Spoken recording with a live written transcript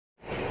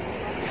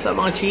So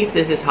mga chief,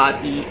 this is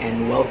Hot E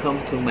and welcome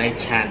to my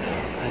channel.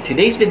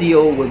 Today's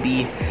video will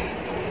be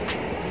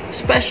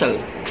special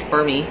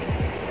for me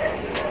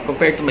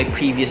compared to my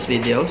previous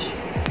videos.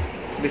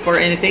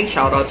 Before anything,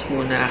 shoutouts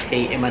muna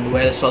kay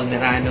Emmanuel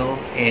Solmerano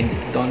and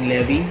Don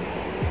Levy.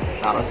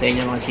 Shoutout sa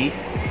inyo mga chief.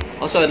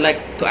 Also, I'd like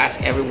to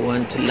ask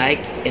everyone to like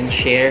and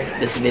share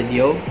this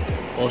video.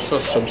 Also,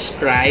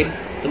 subscribe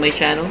to my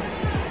channel.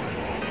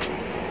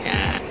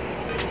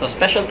 So,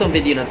 special tong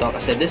video na to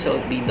kasi this will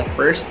be the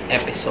first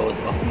episode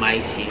of my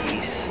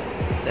series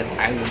that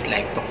I would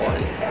like to call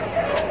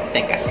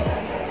Tekkasi.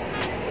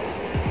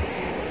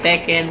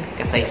 Tekken,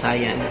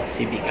 kasaysayan,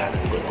 sibika, at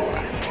kultura.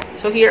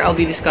 So here, I'll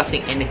be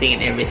discussing anything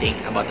and everything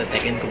about the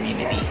Tekken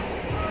community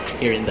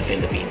here in the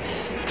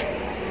Philippines.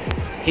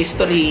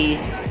 History,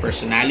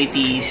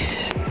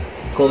 personalities,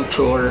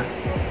 culture.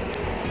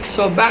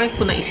 So, bakit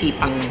ko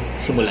naisipang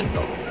simulan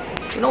to?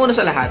 Una-una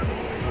sa lahat,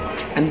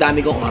 ang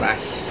dami kong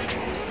oras.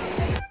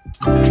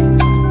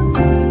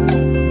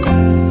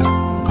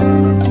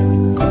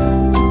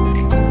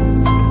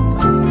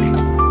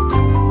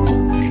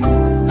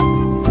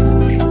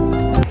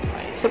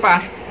 Isa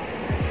pa,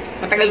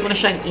 matagal ko na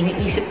siyang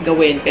iniisip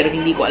gawin pero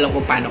hindi ko alam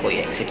kung paano ko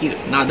i-execute.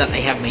 Now that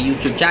I have my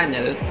YouTube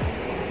channel,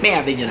 may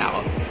avenue na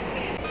ako.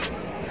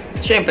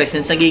 Siyempre,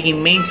 since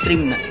nagiging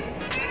mainstream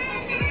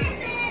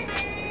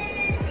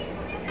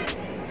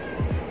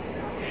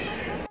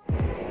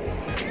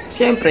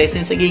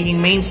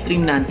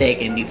na ang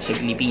Tekken dito sa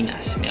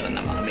Pilipinas, meron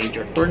na mga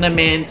major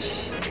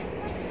tournaments,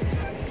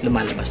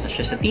 lumalabas na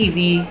siya sa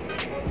TV,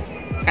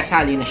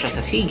 kasali na siya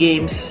sa SEA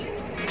Games.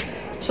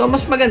 So,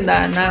 mas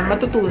maganda na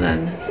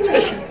matutunan,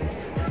 especially.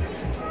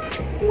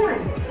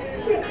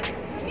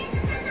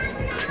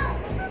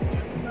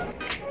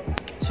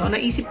 So,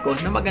 naisip ko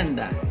na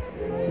maganda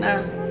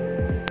na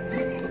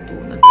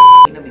matutunan.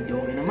 Na video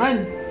okay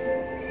naman.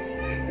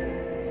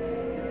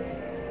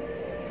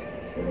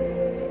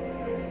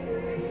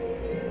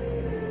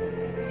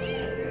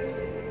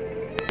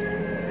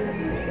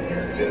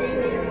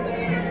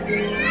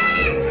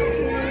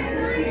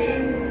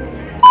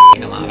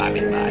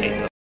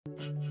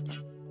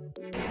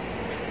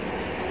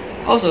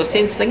 Also,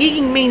 since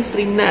nagiging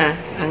mainstream na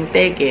ang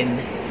Tekken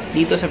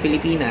dito sa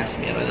Pilipinas,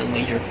 meron ng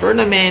major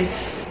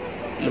tournaments,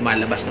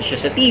 lumalabas na siya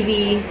sa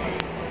TV,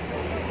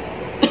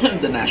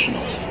 the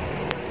Nationals.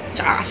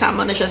 Tsaka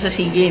kasama na siya sa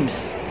SEA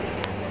Games.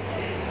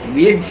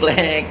 Weird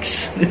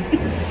flex.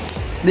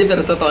 Hindi,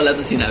 pero totoo lang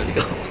itong sinabi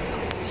ko.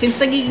 Since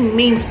nagiging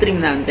mainstream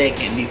na ang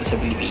Tekken dito sa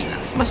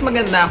Pilipinas, mas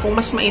maganda kung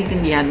mas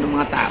maintindihan ng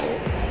mga tao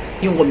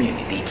yung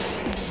community.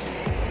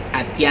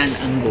 At yan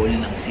ang goal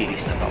ng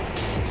series na to.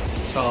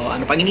 So,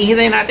 ano pang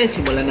hinihintay natin?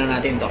 Simulan na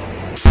natin to.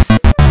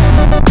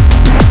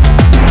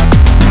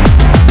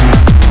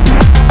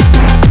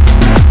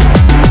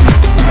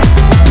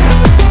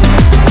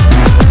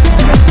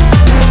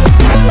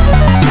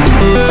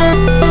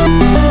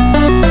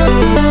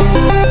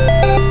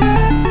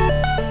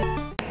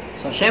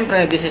 So,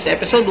 syempre, this is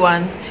episode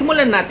 1.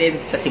 Simulan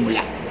natin sa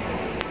simula.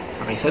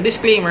 Okay, so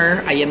disclaimer,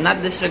 I am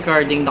not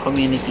disregarding the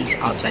communities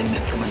outside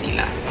Metro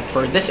Manila. But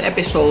for this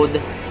episode,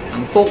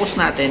 ang focus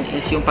natin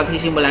is yung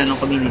pagsisimula ng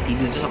community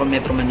dito sa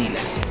Metro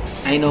Manila.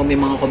 I know may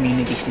mga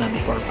communities na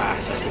before pa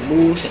sa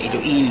Cebu, sa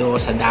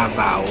Iloilo, sa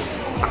Davao,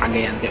 sa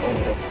Cagayan de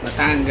Oro,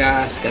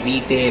 Batangas,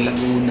 Cavite,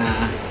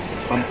 Laguna,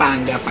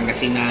 Pampanga,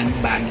 Pangasinan,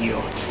 Baguio.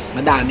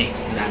 Madami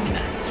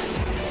na.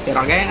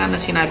 Pero gaya nga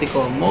na sinabi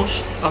ko,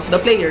 most of the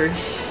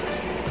players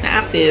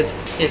na active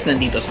is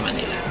nandito sa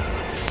Manila.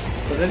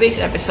 So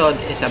today's episode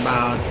is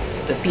about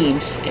the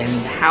teams and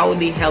how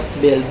they help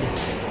build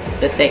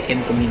the Tekken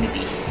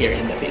community here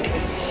in the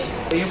Philippines.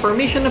 So, yung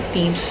formation of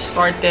teams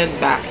started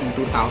back in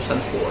 2004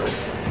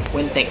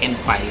 when Tekken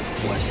 5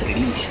 was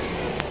released.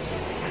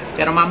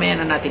 Pero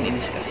mamaya na natin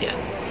i-discuss yan.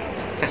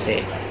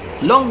 Kasi,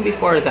 long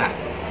before that,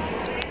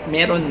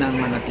 meron ng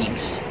mga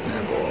teams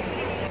na nabuo.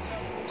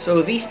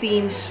 So, these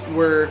teams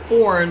were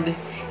formed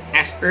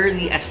as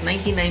early as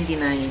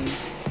 1999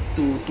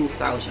 to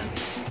 2000.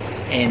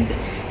 And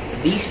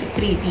these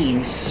three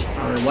teams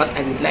are what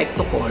I would like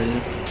to call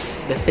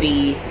the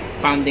three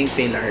founding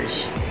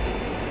pillars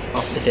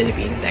of the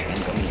Philippine Tekken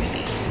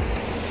community.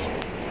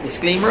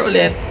 Disclaimer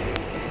ulit,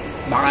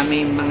 baka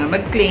may mga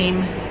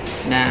mag-claim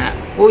na,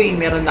 uy,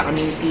 meron na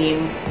kaming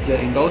team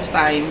during those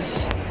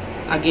times.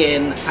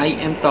 Again, I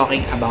am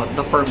talking about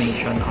the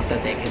formation of the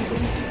Tekken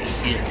community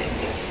here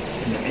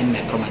in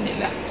Metro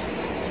Manila.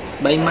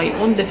 By my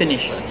own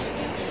definition,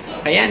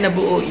 kaya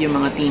nabuo yung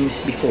mga teams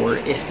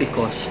before is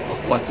because of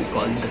what we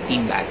call the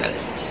team battle.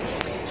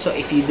 So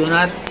if you do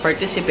not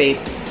participate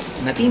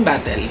na team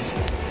battle,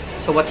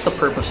 so what's the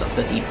purpose of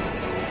the team?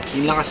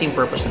 Yun lang kasing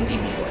purpose ng team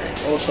before.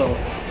 Also,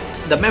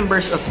 the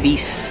members of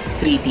these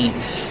three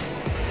teams,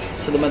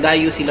 so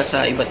dumadayo sila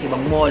sa iba't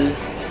ibang mall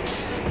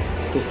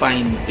to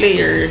find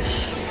players,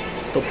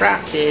 to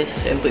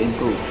practice, and to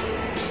improve.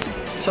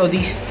 So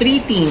these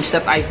three teams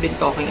that I've been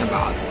talking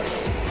about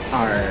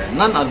are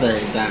none other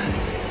than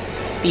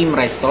Team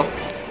Recto,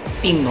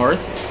 Team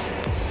North,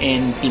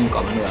 and Team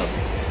Commonwealth.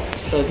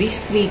 So these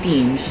three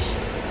teams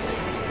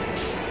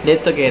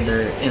live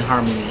together in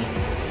harmony,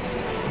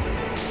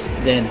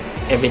 then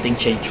everything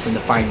changed when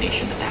the Fire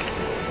Nation attacked.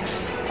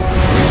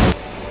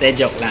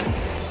 Joke lang.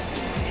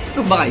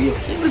 Ano ba kayo?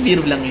 Siyempre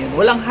biro lang yun.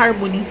 Walang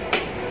harmony.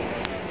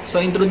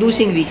 So,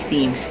 introducing these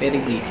teams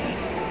very briefly.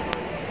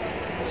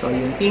 So,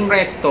 yung Team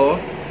Recto,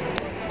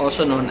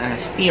 also known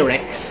as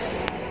T-Rex.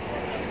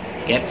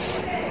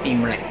 Gets?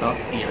 Team Recto,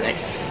 T-Rex.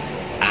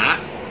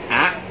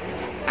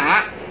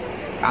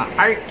 Ang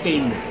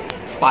arcade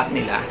spot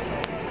nila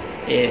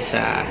is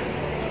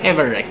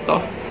Ever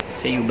Recto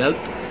sa U-Belt.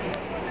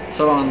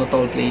 So, ang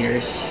notable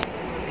players,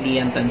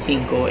 Lian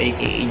Tancinco,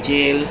 aka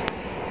Jill,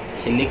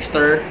 si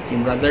Lixter,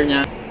 yung brother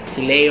niya,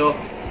 si Leo,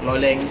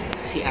 Loleng,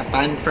 si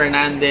Atan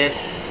Fernandez,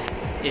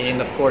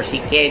 and of course, si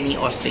Kenny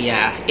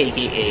Austria,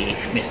 aka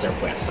Mr.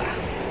 Puersa.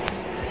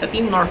 Sa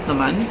Team North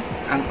naman,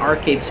 ang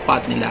arcade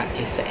spot nila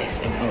is sa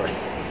SM North.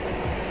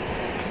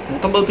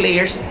 Notable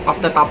players, off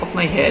the top of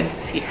my head,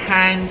 si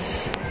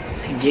Hans,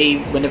 si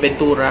Jay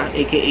Buenaventura,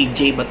 aka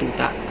Jay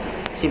Batuta,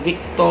 si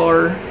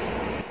Victor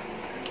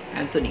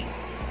Anthony,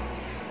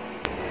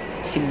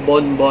 si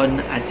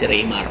Bonbon, at si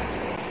Raymar.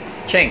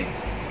 Cheng,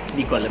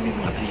 hindi ko alam yung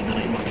mga apelido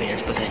ng ibang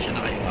players. Pasensya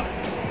na kayo ha.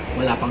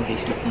 Wala pang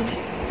Facebook nun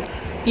eh.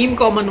 Team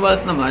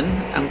Commonwealth naman,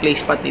 ang play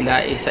spot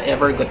nila is sa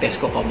Ever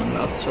Gotesco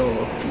Commonwealth. So,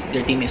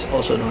 their team is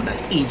also known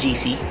as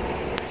EGC.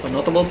 So,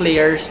 notable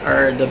players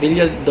are the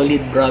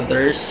Valladolid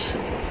brothers,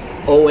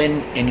 Owen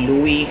and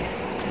Louis,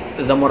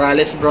 the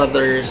Morales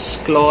brothers,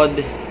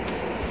 Claude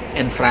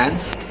and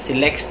Franz, si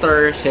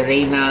Lexter, si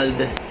Reynald,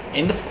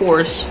 and of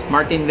course,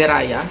 Martin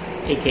Veraya,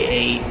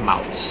 aka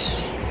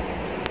Mouse.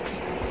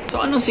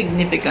 So, anong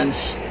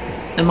significance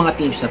ng mga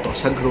teams na to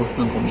sa growth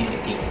ng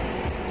community?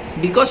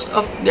 Because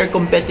of their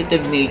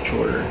competitive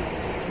nature,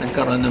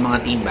 nagkaroon ng mga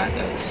team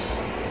battles.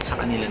 Sa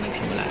kanila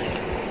nagsimula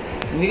yan.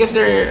 And because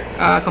they're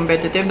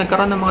competitive,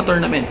 nagkaroon ng mga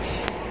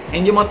tournaments.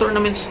 And yung mga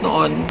tournaments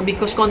noon,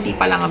 because konti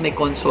pa lang ang may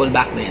console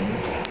back then,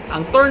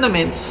 ang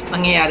tournaments,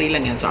 nangyayari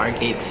lang yan sa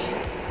arcades.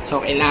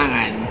 So,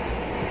 kailangan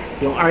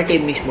yung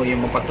arcade mismo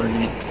yung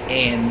magpa-tournament.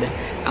 And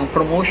ang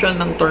promotion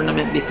ng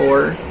tournament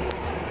before,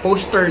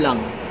 poster lang.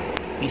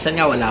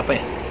 Minsan nga wala pa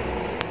eh.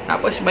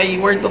 Tapos by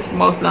word of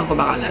mouth lang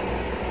kumakalat.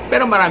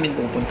 Pero maraming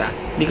pupunta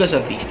because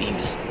of these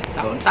teams.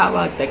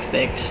 Tawag-tawag,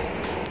 text-text.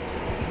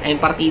 And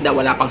partida,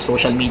 wala pang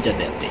social media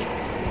that day.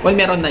 Well,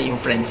 meron na yung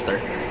Friendster.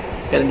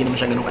 Pero hindi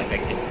naman siya ganun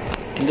ka-effective.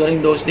 And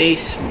during those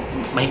days,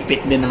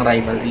 mahigpit din ang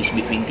rivalries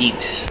between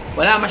teams.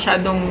 Wala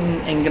masyadong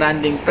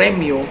engranding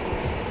premyo,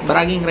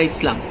 bragging rights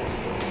lang.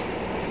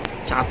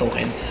 Tsaka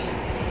tokens.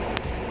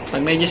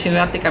 Pag medyo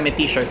sinuwerte ka, may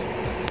t-shirt.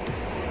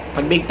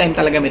 Pag big time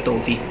talaga, may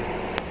trophy.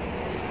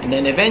 And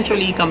then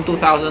eventually, come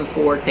 2004,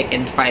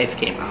 Tekken 5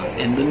 came out.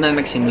 And doon na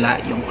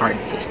nagsimula yung card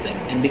system.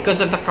 And because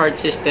of the card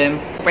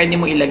system, pwede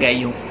mo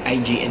ilagay yung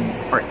IGN mo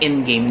or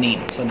in-game name.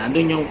 So,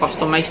 nandun yung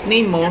customized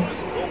name mo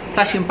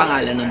plus yung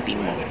pangalan ng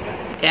team mo.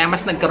 Kaya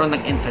mas nagkaroon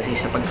ng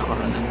emphasis sa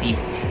pagkakaroon ng team.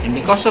 And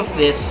because of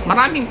this,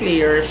 maraming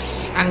players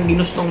ang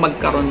ginustong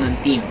magkaroon ng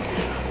team.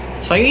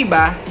 So, yung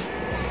iba,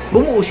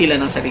 bumuo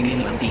sila ng sarili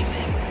nilang team.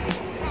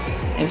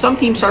 And some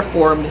teams are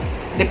formed,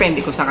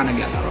 depende kung saan ka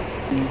naglalaro.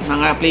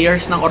 Mga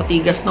players ng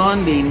Ortigas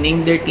noon, they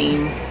named their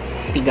team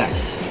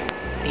Tigas.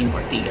 Team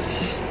Ortigas.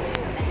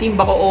 Team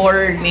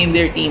Bacoor named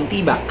their team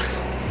Tibak.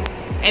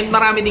 And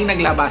marami ding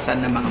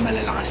naglabasan ng mga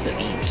malalakas na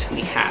teams.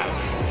 We have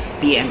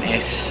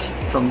PMS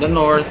from the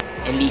north,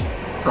 Elite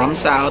from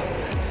south,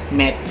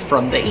 Met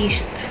from the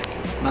east.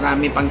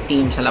 Marami pang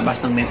team sa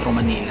labas ng Metro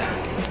Manila.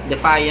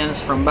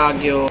 Defiance from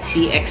Baguio,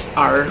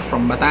 CXR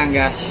from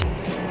Batangas.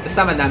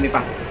 Basta madami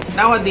pa.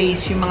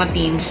 Nowadays, yung mga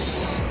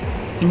teams,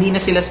 hindi na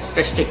sila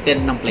restricted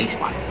ng play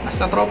spot.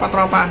 Basta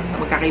tropa-tropa na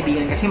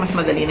magkakaibigan kasi mas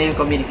madali na yung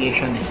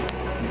communication eh,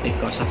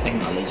 because of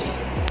technology.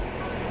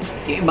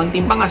 Yung ibang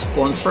team pa nga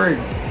sponsored.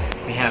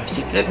 We have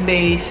Secret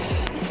Base,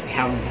 we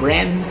have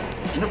Bren,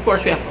 and of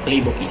course we have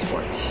Playbook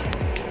Esports.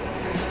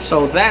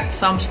 So that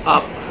sums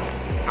up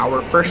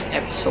our first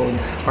episode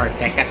for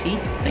Tekkasi.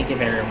 Thank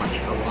you very much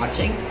for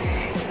watching.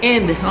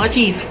 And mga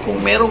chief,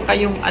 kung meron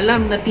kayong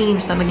alam na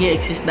teams na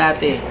nag-i-exist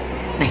dati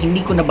na hindi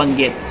ko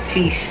nabanggit,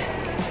 please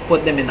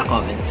put them in the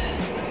comments.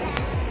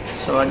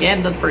 So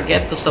again, don't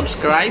forget to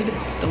subscribe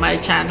to my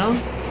channel.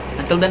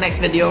 Until the next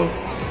video,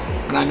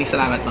 maraming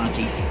salamat mga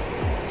chief.